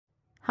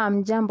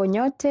Hamjambo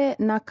nyote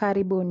na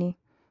karibuni.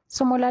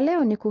 Somo la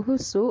leo ni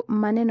kuhusu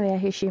maneno ya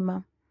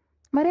heshima.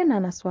 Marena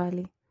ana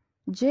swali.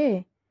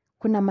 Je,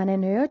 kuna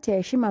maneno yote ya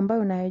heshima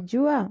ambayo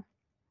unayojua?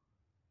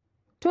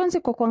 Tuanze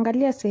kwa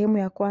kuangalia sehemu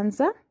ya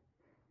kwanza.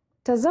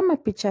 Tazama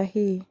picha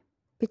hii.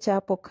 Picha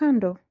hapo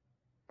kando.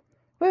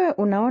 Wewe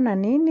unaona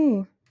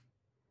nini?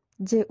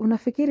 Je,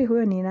 unafikiri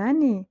huyo ni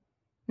nani?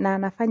 Na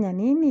anafanya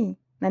nini?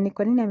 Na ni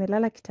kwa nini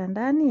amelala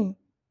kitandani?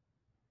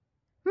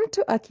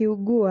 Mtu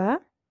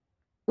akiugua,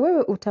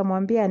 wewe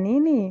utamwambia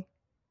nini?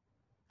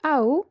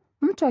 Au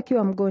mtu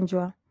akiwa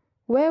mgonjwa,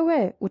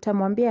 wewe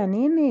utamwambia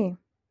nini?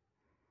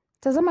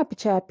 Tazama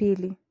picha ya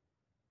pili.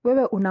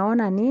 Wewe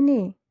unaona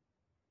nini?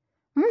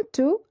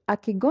 Mtu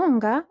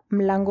akigonga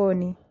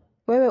mlangoni,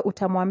 wewe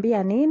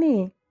utamwambia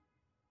nini?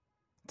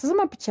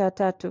 Tazama picha ya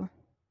tatu.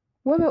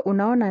 Wewe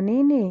unaona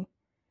nini?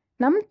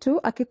 Na mtu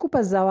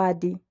akikupa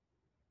zawadi,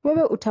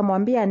 wewe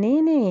utamwambia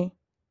nini?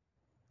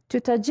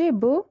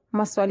 Tutajibu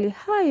maswali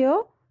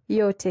hayo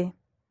yote.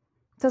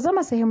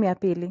 Tazama sehemu ya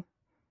pili.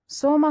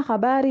 Soma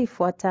habari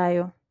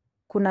ifuatayo.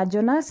 Kuna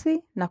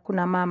Jonasi na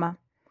kuna mama.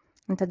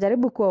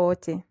 Nitajaribu kuwa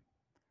wote.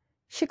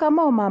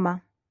 Shikamoo mama.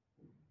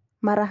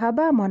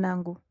 Marahaba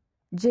mwanangu.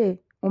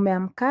 Je,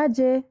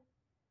 umeamkaje?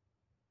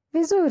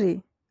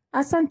 Vizuri.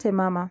 Asante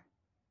mama.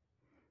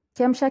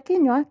 Kiamsha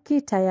kinywa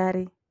ki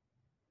tayari.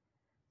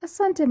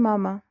 Asante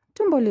mama.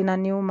 Tumbo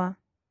linaniuma.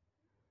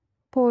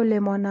 Pole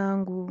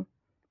mwanangu.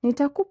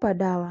 Nitakupa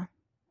dawa.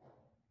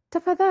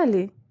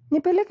 Tafadhali,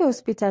 nipeleke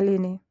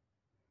hospitalini.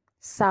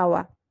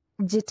 Sawa.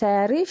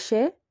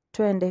 Jitayarishe,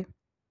 twende.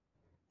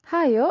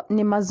 Hayo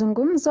ni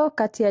mazungumzo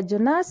kati ya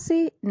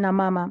Jonasi na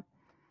mama.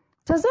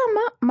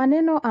 Tazama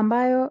maneno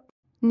ambayo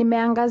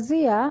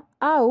nimeangazia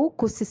au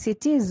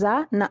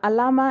kusisitiza na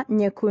alama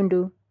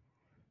nyekundu.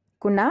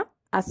 Kuna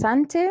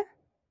asante,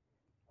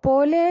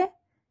 pole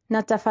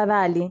na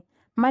tafadhali.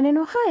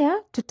 Maneno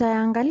haya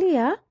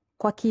tutayaangalia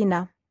kwa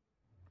kina.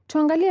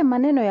 Tuangalie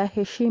maneno ya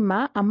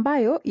heshima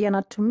ambayo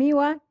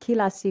yanatumiwa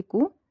kila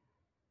siku.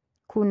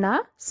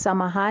 Kuna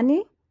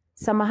samahani.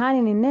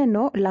 Samahani ni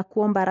neno la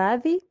kuomba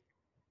radhi.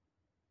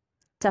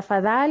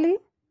 Tafadhali.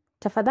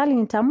 Tafadhali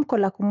ni tamko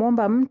la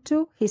kumwomba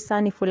mtu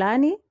hisani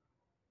fulani.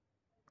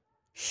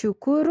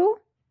 Shukuru.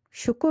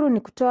 Shukuru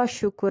ni kutoa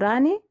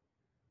shukurani.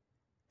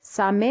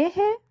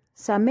 Samehe.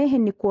 Samehe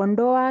ni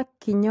kuondoa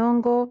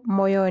kinyongo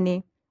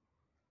moyoni.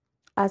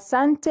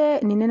 Asante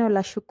ni neno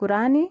la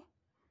shukurani.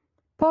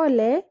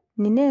 Pole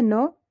ni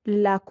neno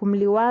la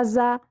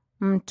kumliwaza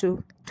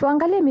mtu.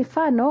 Tuangalie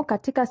mifano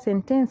katika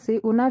sentensi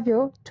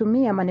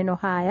unavyotumia maneno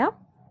haya.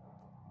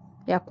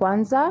 Ya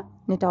kwanza,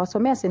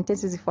 nitawasomea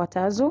sentensi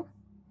zifuatazo.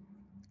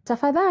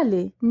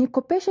 Tafadhali,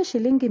 nikopeshe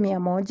shilingi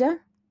 100.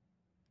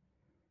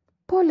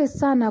 Pole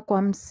sana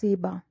kwa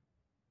msiba.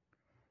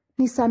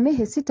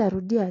 Nisamehe,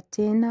 sitarudia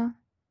tena.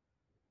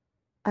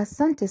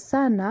 Asante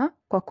sana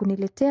kwa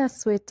kuniletea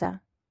sweta.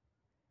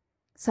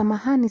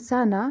 Samahani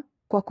sana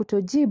kwa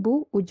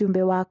kutojibu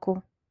ujumbe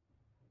wako.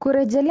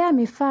 Kurejelea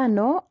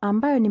mifano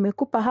ambayo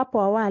nimekupa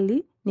hapo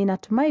awali,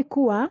 ninatumai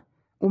kuwa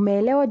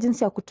umeelewa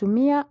jinsi ya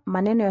kutumia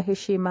maneno ya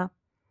heshima.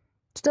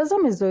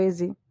 Tutazame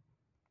zoezi.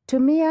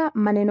 Tumia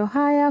maneno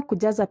haya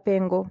kujaza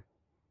pengo.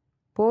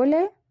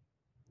 Pole,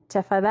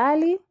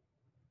 tafadhali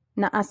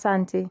na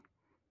asante.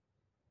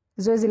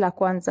 Zoezi la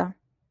kwanza.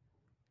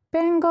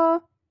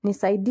 Pengo,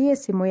 nisaidie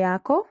simu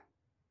yako.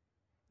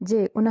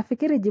 Je,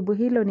 unafikiri jibu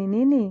hilo ni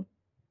nini?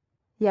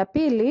 Ya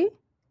pili,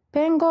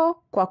 pengo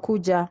kwa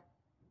kuja.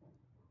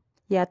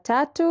 Ya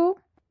tatu,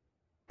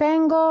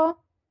 pengo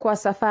kwa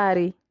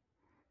safari.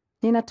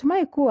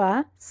 Ninatumai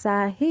kuwa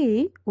saa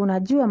hii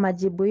unajua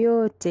majibu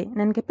yote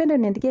na ningependa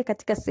uniandikie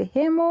katika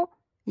sehemu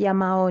ya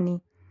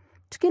maoni.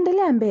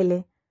 Tukiendelea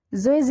mbele,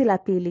 zoezi la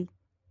pili.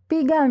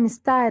 Piga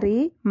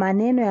mstari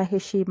maneno ya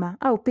heshima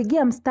au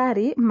pigia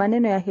mstari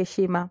maneno ya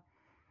heshima.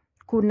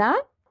 Kuna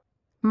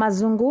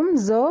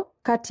mazungumzo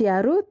kati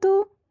ya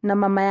Ruthu na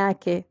mama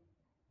yake.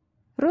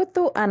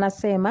 Ruthu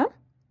anasema,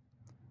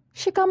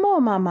 Shikamoo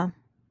mama.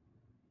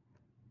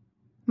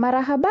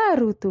 Marahaba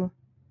Ruthu.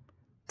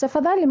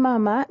 Tafadhali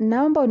mama,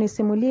 naomba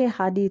unisimulie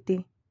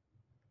hadithi.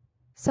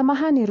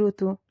 Samahani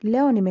Ruthu,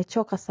 leo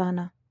nimechoka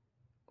sana.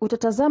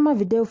 Utatazama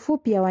video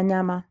fupi ya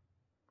wanyama.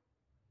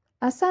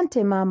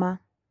 Asante mama.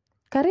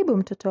 Karibu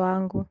mtoto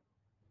wangu.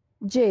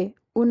 Je,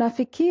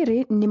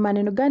 unafikiri ni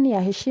maneno gani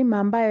ya heshima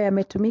ambayo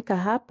yametumika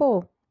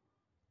hapo?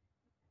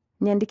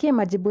 Niandikie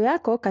majibu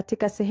yako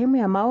katika sehemu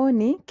ya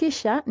maoni,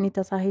 kisha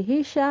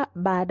nitasahihisha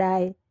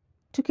baadaye.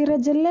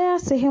 Tukirejelea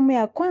sehemu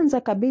ya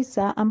kwanza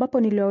kabisa ambapo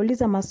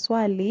niliwauliza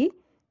maswali,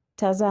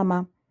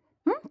 tazama.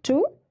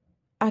 Mtu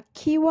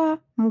akiwa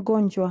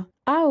mgonjwa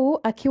au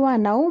akiwa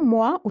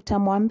anaumwa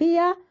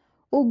utamwambia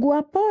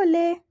ugua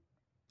pole.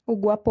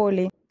 Ugua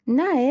pole.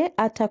 Naye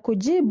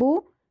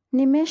atakujibu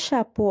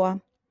nimeshapoa.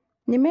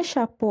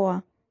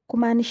 Nimeshapoa.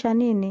 Kumaanisha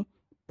nini?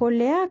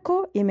 Pole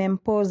yako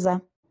imempoza.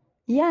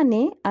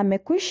 Yani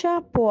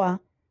amekwisha poa.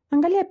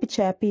 Angalia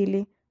picha ya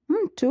pili.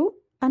 Mtu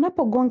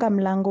anapogonga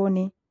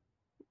mlangoni.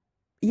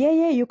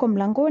 Yeye yuko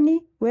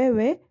mlangoni,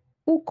 wewe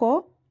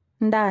uko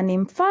ndani.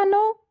 Mfano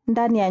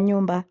ndani ya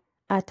nyumba,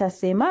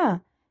 atasema,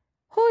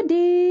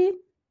 Hodi,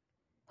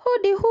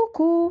 hodi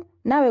huku.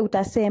 Nawe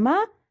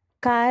utasema,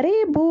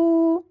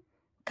 karibu,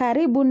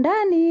 karibu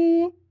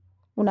ndani.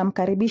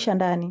 Unamkaribisha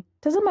ndani.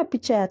 Tazama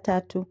picha ya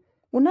 3.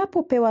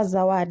 Unapopewa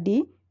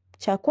zawadi,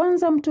 cha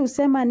kwanza mtu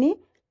husema ni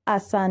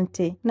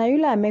asante. Na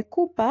yule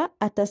amekupa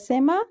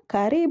atasema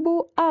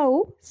karibu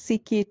au si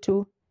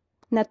kitu.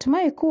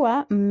 Natumai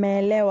kuwa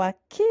mmeelewa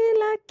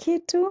kila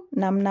kitu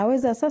na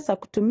mnaweza sasa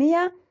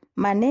kutumia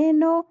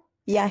maneno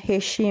ya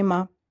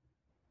heshima.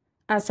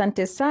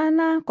 Asante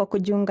sana kwa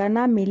kujiunga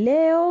nami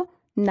leo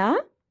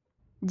na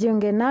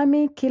jiunge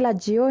nami kila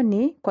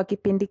jioni kwa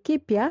kipindi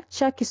kipya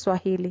cha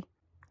Kiswahili.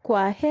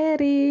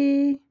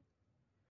 Kwaheri.